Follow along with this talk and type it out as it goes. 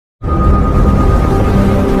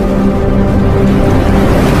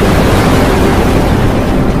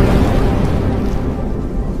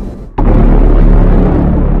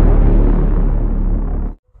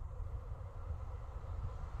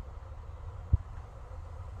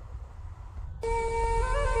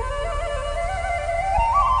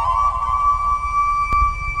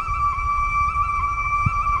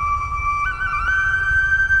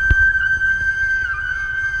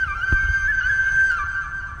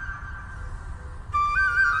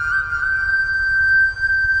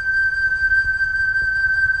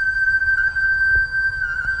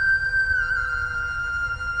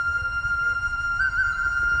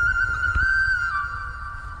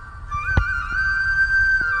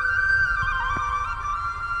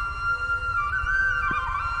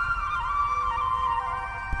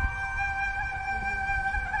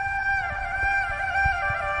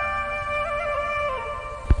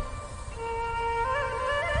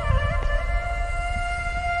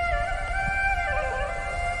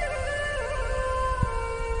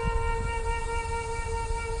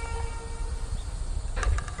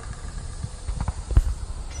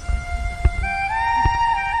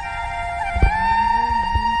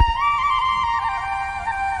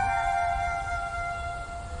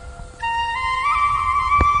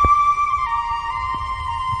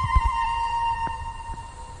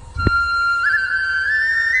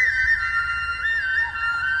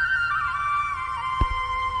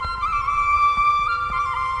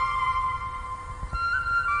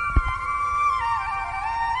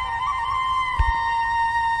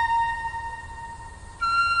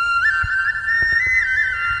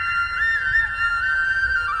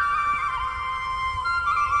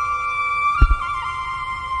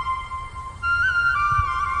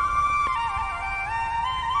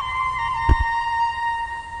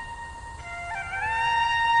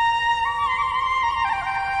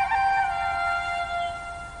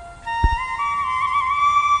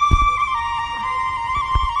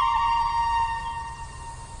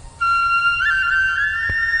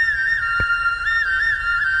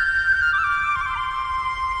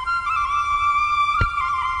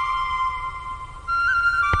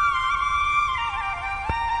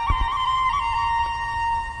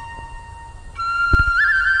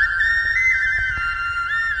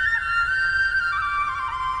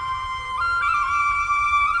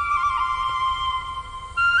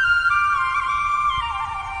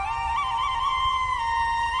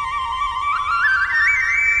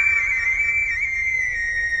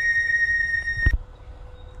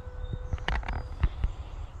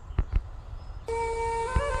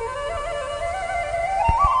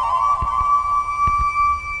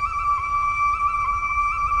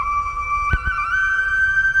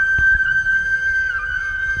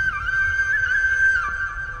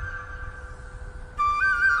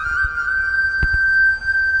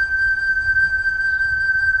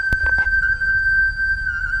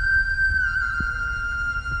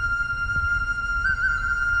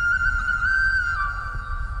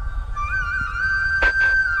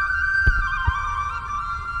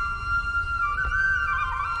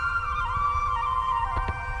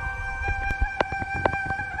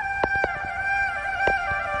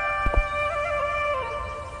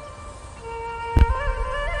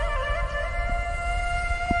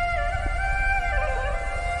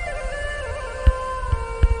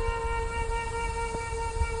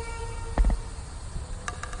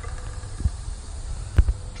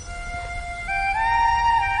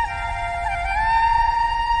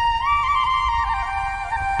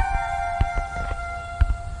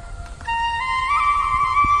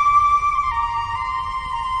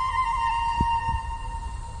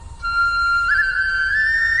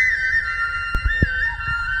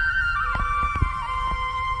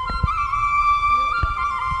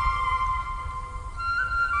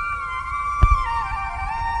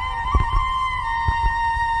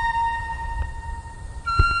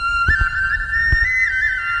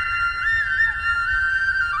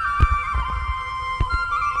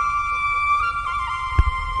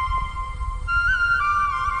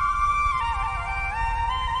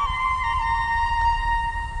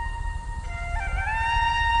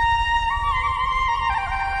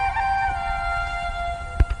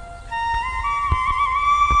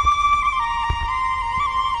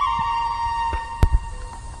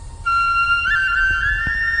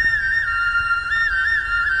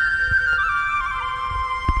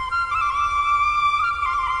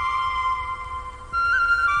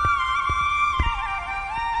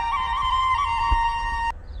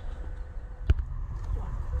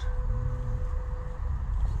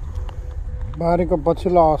बारीको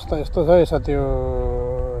पछिल्लो अवस्था यस्तो छ है साथी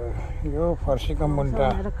यो फर्सीको मुन्टा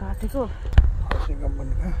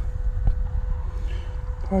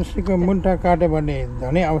फर्सीको मुन्टा काट्यो भने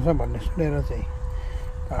झनै आउँछ भन्ने सुनेर चाहिँ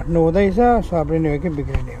काट्नु हुँदैछ सब्रिने हो कि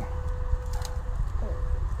बिग्रिने हो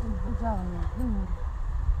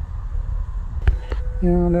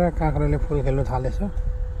यहाँनिर काँक्राले फुल खेल्नु थालेछ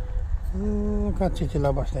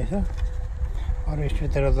चिचिला बस्दैछ अरू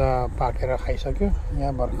स्टेटतिर त पाकेर खाइसक्यो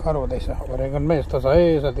यहाँ भर्खर हुँदैछ ओरेगनमा यस्तो छ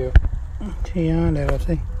है साथी यहाँनिर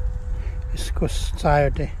चाहिँ इस्कुस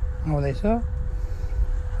चायोटे आउँदैछ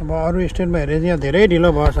अब अरू स्टेटमा हेरे यहाँ धेरै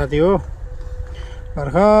ढिलो भयो साथी हो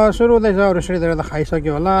भर्खर सुरु हुँदैछ अरू स्टेटतिर त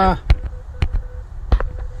खाइसक्यो होला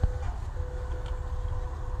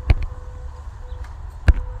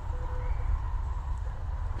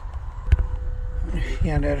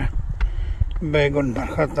यहाँनिर बैगुन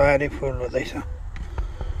भर्खर तयारी फुल हुँदैछ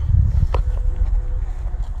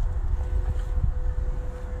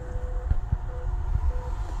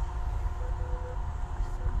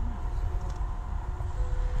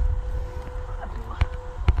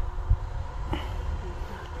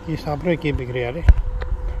कि सबै के बिग्रियो अरे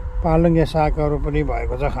पालुङ्गे सागहरू पनि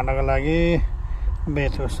भएको छ खानको लागि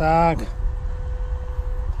बेथु साग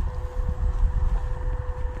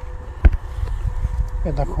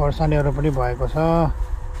यता खोर्सानीहरू पनि भएको छ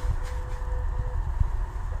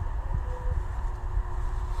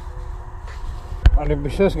अनि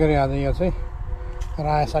विशेष गरी आज यो चाहिँ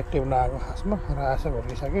रायो साग टिप्न आएको खासमा रायो साग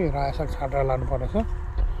भरिसक्यो रायो साग छाटेर लानु पर्नेछ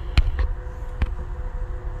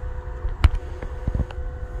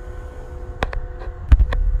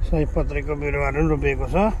सयपत्रीको बिरुवाहरू रोपिएको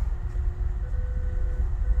छ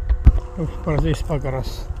पर चाहिँ स्पकरस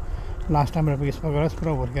लास्ट टाइम रोपेको स्पकरस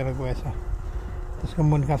पुरा हुर्केर गएछ त्यसको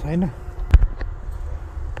मुन्का छैन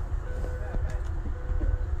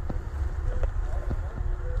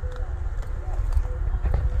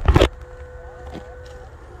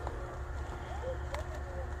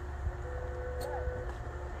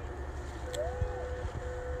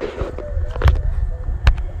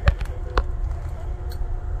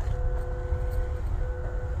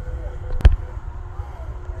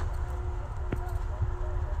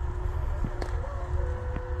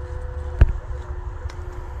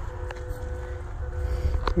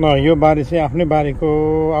न यो बारी चाहिँ आफ्नै बारीको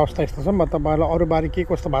अवस्था यस्तो छ म तपाईँलाई अरू बारी के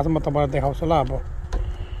कस्तो भएको छ म तपाईँलाई देखाउँछु ल अब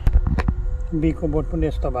बीको बोट पनि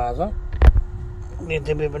यस्तो भएको छ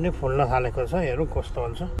बेतेबे पनि फुल्न थालेको छ हेरौँ कस्तो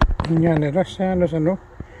हुन्छ यहाँनिर सानो सानो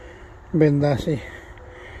बेन्दासी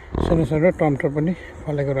सानो सानो टमाटर पनि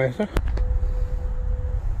फलेको रहेछ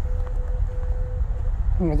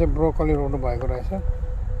यहाँ चाहिँ ब्रोकली रोप्नु भएको रहेछ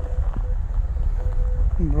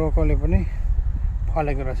ब्रोकली पनि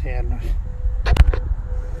फलेको रहेछ हेर्नुहोस्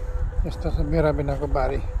यस्तो छ मेरा बिनाको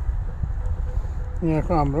बारी यहाँको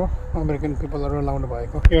हाम्रो अमेरिकन पिपलहरू लाउनु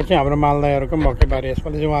भएको यो चाहिँ हाम्रो मालदाईहरूको मकै बारी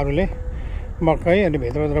यसपालि चाहिँ उहाँहरूले मकै अनि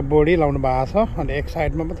भित्रभित्र बोडी लाउनु भएको छ अनि एक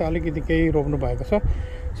साइडमा मात्रै अलिकति केही रोप्नु भएको छ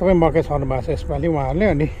सबै मकै छर्नु भएको छ यसपालि उहाँहरूले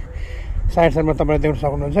अनि साइड साइडमा तपाईँले देख्न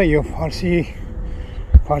सक्नुहुन्छ यो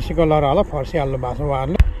फर्सीको लहरा होला फर्सी हाल्नु भएको छ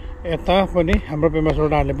उहाँहरूले यता पनि हाम्रो पेमा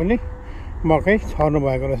सोडाहरूले पनि मकै छर्नु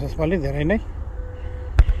भएको रहेछ यसपालि धेरै नै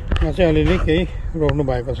यहाँ चाहिँ अलिअलि केही रोप्नु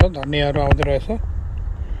भएको छ धनियाँहरू आउँदो रहेछ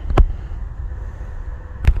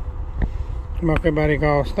मकै बारीको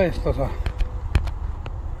अवस्था यस्तो छ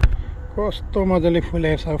कस्तो मजाले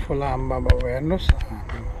फुलेको छ फुल आम्बा बाबु हेर्नुहोस्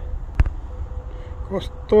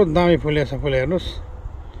कस्तो दामी फुलेको छ फुल हेर्नुहोस्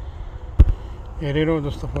हेरेर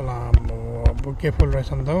जस्तो फुल आम्बा बुके फुल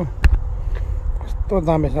रहेछ नि त हो कस्तो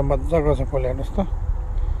दामी छ मजाको छ फुल हेर्नुहोस् त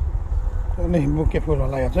अनि बुके फुल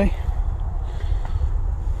होला यो चाहिँ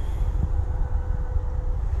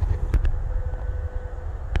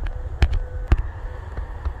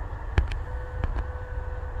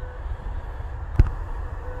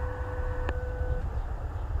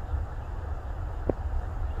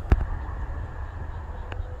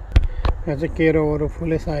यहाँ चाहिँ केराउहरू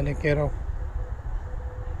फुलेछ अहिले केराउ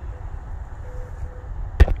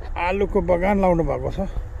आलुको बगान लाउनु भएको छ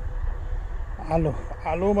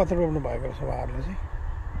आलु मात्र रोप्नु भएको रहेछ उहाँहरूले चाहिँ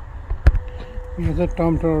यो चाहिँ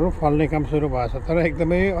टमाटरहरू फल्ने काम सुरु भएको छ तर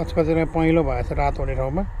एकदमै अचकचेर पहेँलो भएको छ रात हुने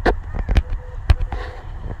ठाउँमा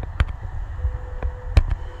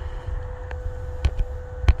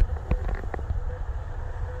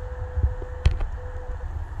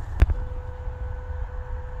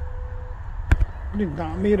पनि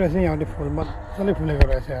दामी रहेछ यहाँले फुल मजाले फुलेको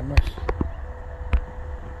रहेछ हेर्नुहोस्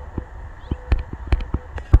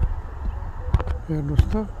हेर्नुहोस्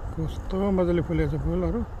त कस्तो मजाले फुलेको छ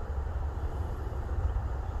फुलहरू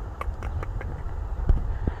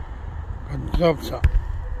गजब छ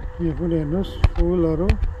यो पनि हेर्नुहोस् फुलहरू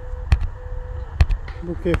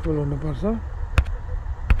बुके फुल हुनुपर्छ।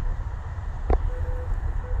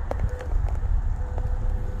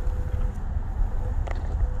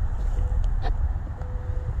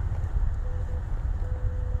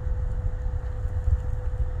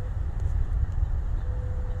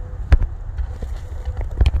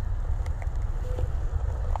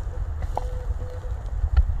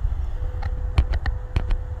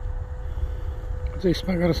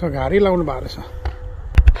 स्पिकर छ घारी लाउनु भएको रहेछ।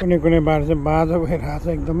 कुनै कुनै बार चाहिँ बाजा भइरहेको छ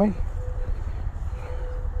एकदमै।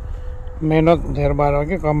 मेहनत धेर भएर हो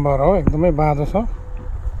कि कम भएर हो एकदमै बाजा छ।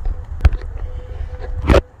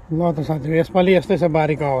 ल त साथीहरू यसपालि यस्तै छ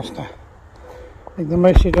बारीको अवस्था।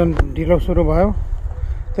 एकदमै सिजन ढिलो सुरु भयो,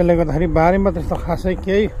 त्यसले गर्दाखेरि बारीमा त्यस्तो खासै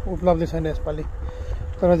केही उपलब्धि छैन यसपालि।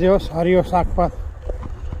 तर जे होस् हरियो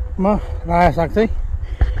सागपातमा रायो साग चाहिँ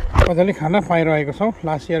मजाले खान पाइरहेको छौँ।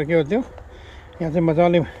 लास्ट इयर के हो त्यो, यहाँ चाहिँ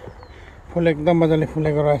मजाले फुल एकदम मजाले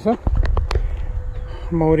फुलेको रहेछ।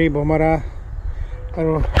 मौरी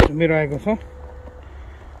भमराहरू झुमिरहेको छ।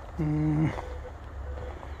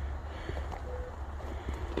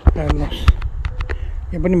 हेर्नुहोस्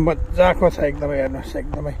यो पनि मजाको छ एकदमै। हेर्नुहोस्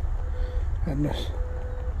एकदमै हेर्नुहोस्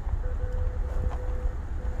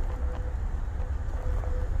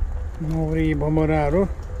मौरी भमराहरू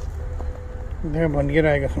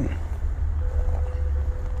भन्किरहेका छन्।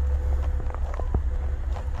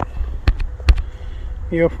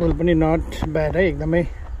 यो फुल पनि नट ब्याड है, एकदमै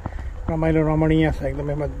रमाइलो रमणीय छ,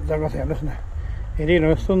 एकदमै मजाको छ। हेर्नुहोस् न,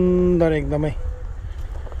 हेरिरहनुहोस् सुन्दर एकदमै।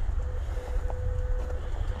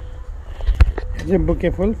 यो चाहिँ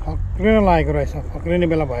बुके फुल फक्रिन लागेको रहेछ,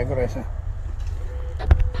 फक्रिने बेला भएको रहेछ।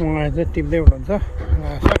 उहाँले चाहिँ टिप्दै हुनुहुन्छ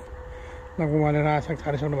रायो साग। लगभग उहाँले रायो साग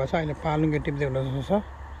छाडिसक्नु भएको छ। अहिले पालुङ्गे टिप्दै हुनुहुन्छ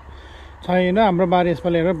छैन हाम्रो बारी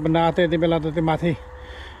यसपालि। हेर नाते यति बेला त त्यो माथि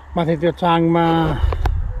त्यो चाङमा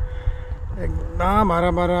एकदम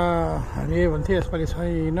हराभरा हरियो हुन्थ्यो। यसपालि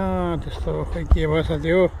छैन त्यस्तो, खोइ के भएछ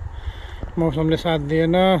त्यो, मौसमले साथ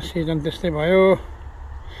दिएन, सिजन त्यस्तै भयो।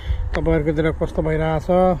 तपाईँहरूकोतिर कस्तो भइरहेछ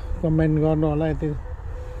कमेन्ट गर्नु होला। यति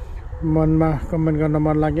मनमा कमेन्ट गर्न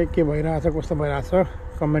मन लाग्यो, के भइरहेछ कस्तो भइरहेछ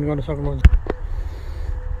कमेन्ट गर्न सक्नुहुन्छ।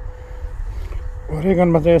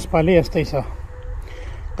 ओरेगनमा चाहिँ यसपालि यस्तै छ।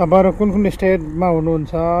 तपाईँहरू कुन कुन स्टेटमा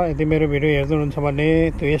हुनुहुन्छ, यदि मेरो भिडियो हेर्नुहुन्छ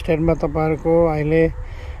भने त्यो स्टेटमा तपाईँहरूको अहिले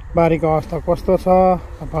बारीको अवस्था कस्तो छ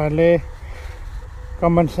तपाईँहरूले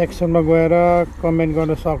कमेन्ट सेक्सनमा गएर कमेन्ट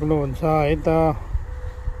गर्न सक्नुहुन्छ है त।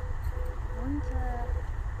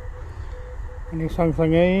 अनि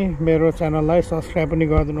सँगसँगै मेरो च्यानललाई सब्सक्राइब पनि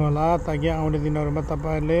गरिदिनु होला, ताकि आउने दिनहरूमा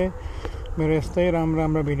तपाईँहरूले मेरो यस्तै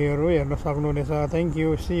राम्रो भिडियोहरू हेर्न सक्नुहुनेछ। Thank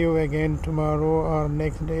you. C you again tomorrow or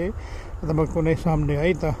next day अथवा कुनै समडे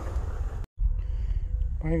है त।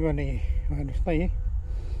 भइगयो नि, हेर्नुहोस् न,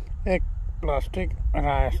 एक प्लास्टिक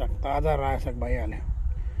रायो साग, ताजा रायो साग भइहाल्यो।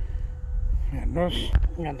 हेर्नुहोस्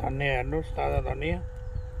यहाँ धनियाँ, हेर्नुहोस् ताजा धनियाँ।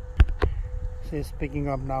 C is picking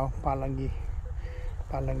up now.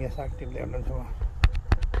 पालङ्गे साग टिप्दै हुनुहुन्छ उहाँ।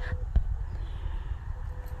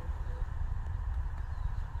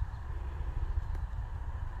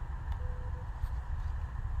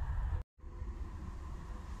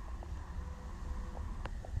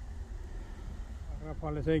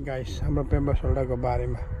 फले चाहिँ गाइस हाम्रो पेम्बर सोल्डरको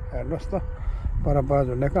बारीमा हेर्नुहोस् त, पर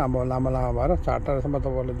झुन्डेको अब लामो भएर चारवटासम्म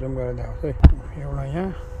तपाईँहरूले जुम गरेर देखाउँछ है। एउटा यहाँ,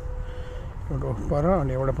 एउटा पर, अनि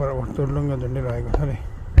एउटा पर तुर्लुङ्ग झुन्डिरहेको छ नि।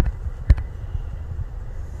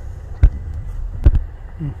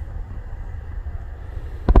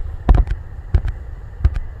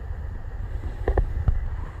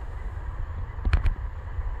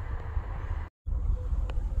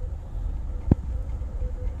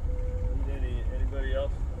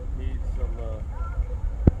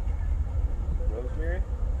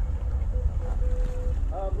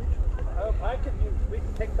 We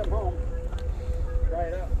can take them home. Try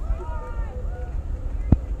it out.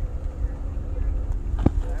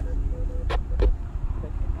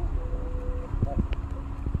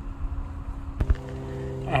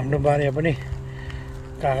 हाम्रो बारीमा पनि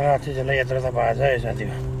काँक्रा चिजलाई यत्रो त भएको छ है साथी।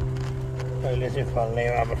 कहिले चाहिँ फल्ने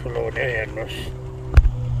अब ठुलो हुने हेर्नुहोस्।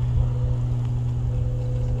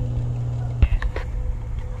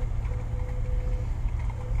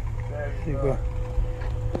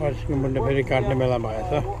 पर्सिको मुन्डे फेरि काट्ने बेला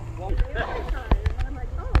भएछ।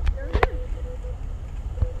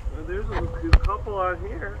 There's a couple out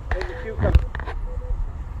here. There's a few couple.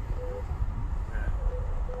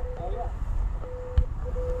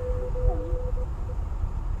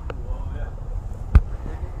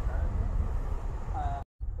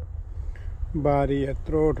 बारी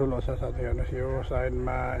यत्रो ठुलो छ साथी। हेर्नुहोस् यो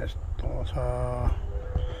साइडमा यस्तो छ,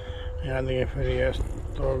 यहाँदेखि फेरि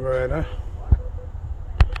यस्तो गएर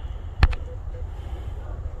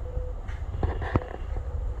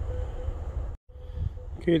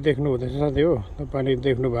के देख्नु हुँदैछ साथी हो तपाईले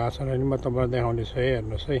देख्नु भएको छ भने म तपाईलाई देखाउने छु है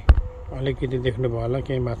हेर्नुस् है अलिकति देख्नु भयो होला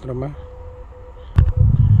केही मात्रामा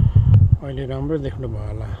अहिले राम्रो देख्नु भयो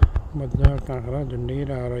होला मजा काँक्रा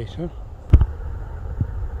झुन्डिरहेको रहेछ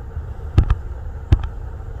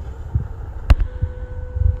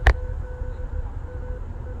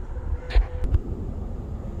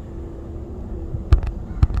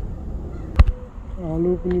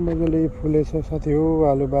आलु पनि मजाले फुलेछ साथी हो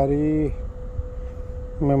आलुबारी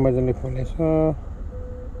मजाले फुलेछ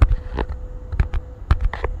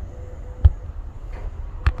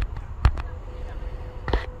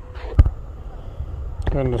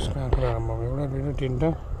हेर्नुहोस् काँक्रा एउटा दुईवटा तिनवटा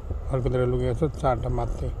अर्कोतिर लुकेको छ चारवटा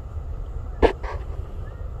मात्रै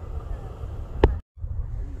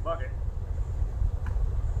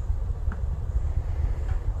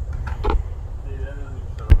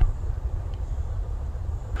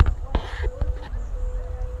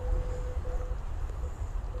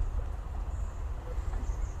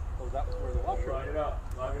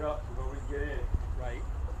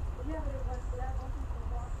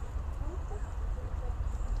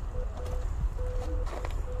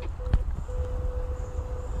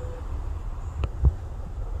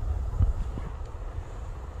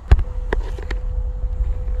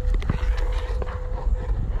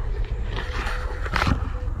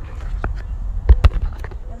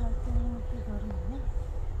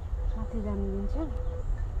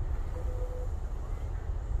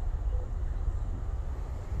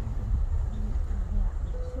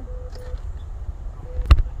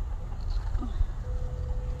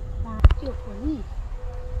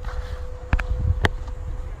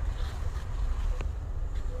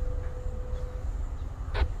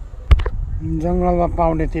जङ्गलमा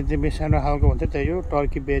पाउने त्यति बिसानो खालको हुन्छ त्यही हो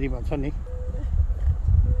टर्की बेरी भन्छ नि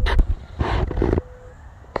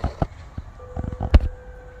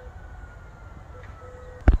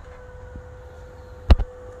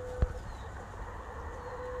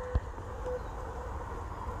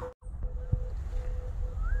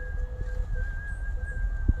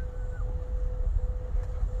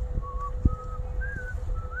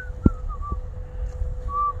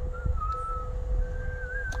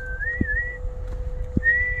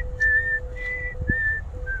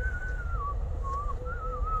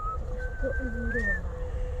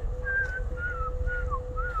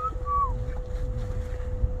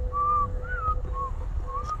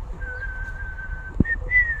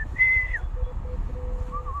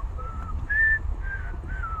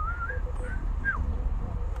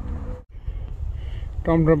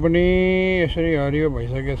टमाटर पनि यसरी हरियो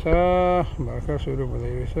भइसकेछ भर्खर सुरु हुँदै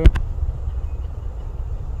रहेछ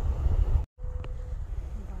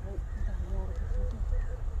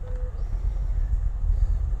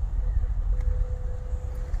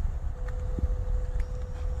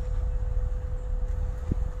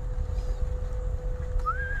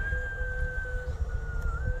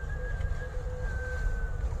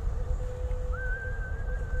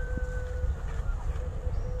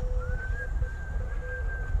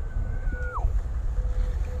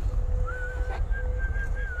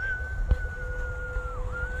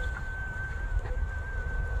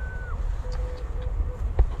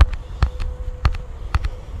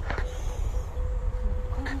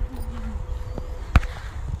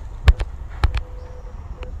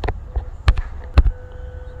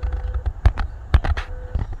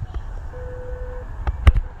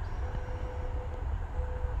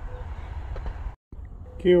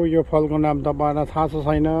के हो यो फलको नाम तपाईहरुलाई थाहा छ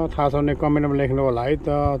छैन थाहा छ भने कमेन्टमा लेख्नु होला है त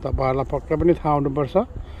तपाईहरुलाई पक्कै पनि थाहा हुनुपर्छ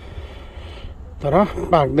तर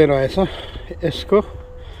पाक्दै रहेछ यसको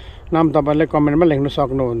नाम तपाईहरुले कमेन्टमा लेख्न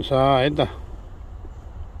सक्नुहुन्छ है त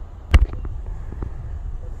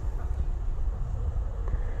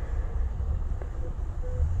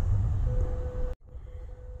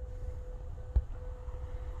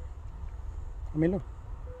मिलो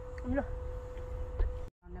मिलो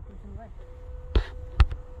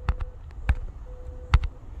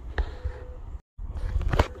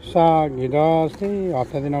साग हिजो अस्ति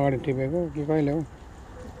हप्ता दिन अगाडि टिपेको कि कहिले हो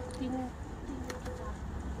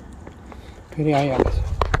फेरि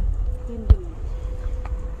आइहाल्छ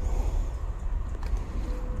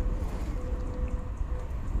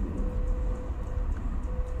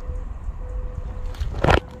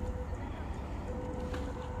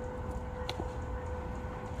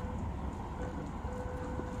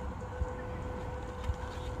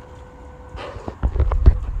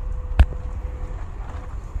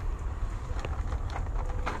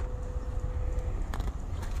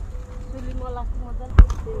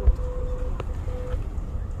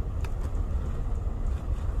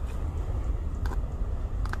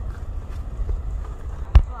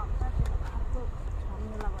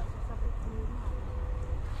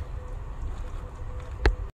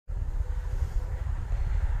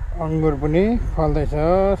अंगुर पनि फल्दैछ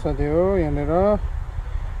साथीहरु यहाँनेर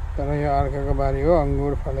तर यो अर्काको बारी हो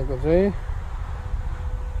अंगुर फलेको चाहिँ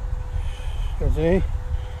यो चाहिँ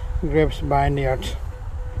grapes vineyard.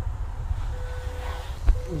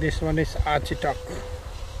 This one is architect.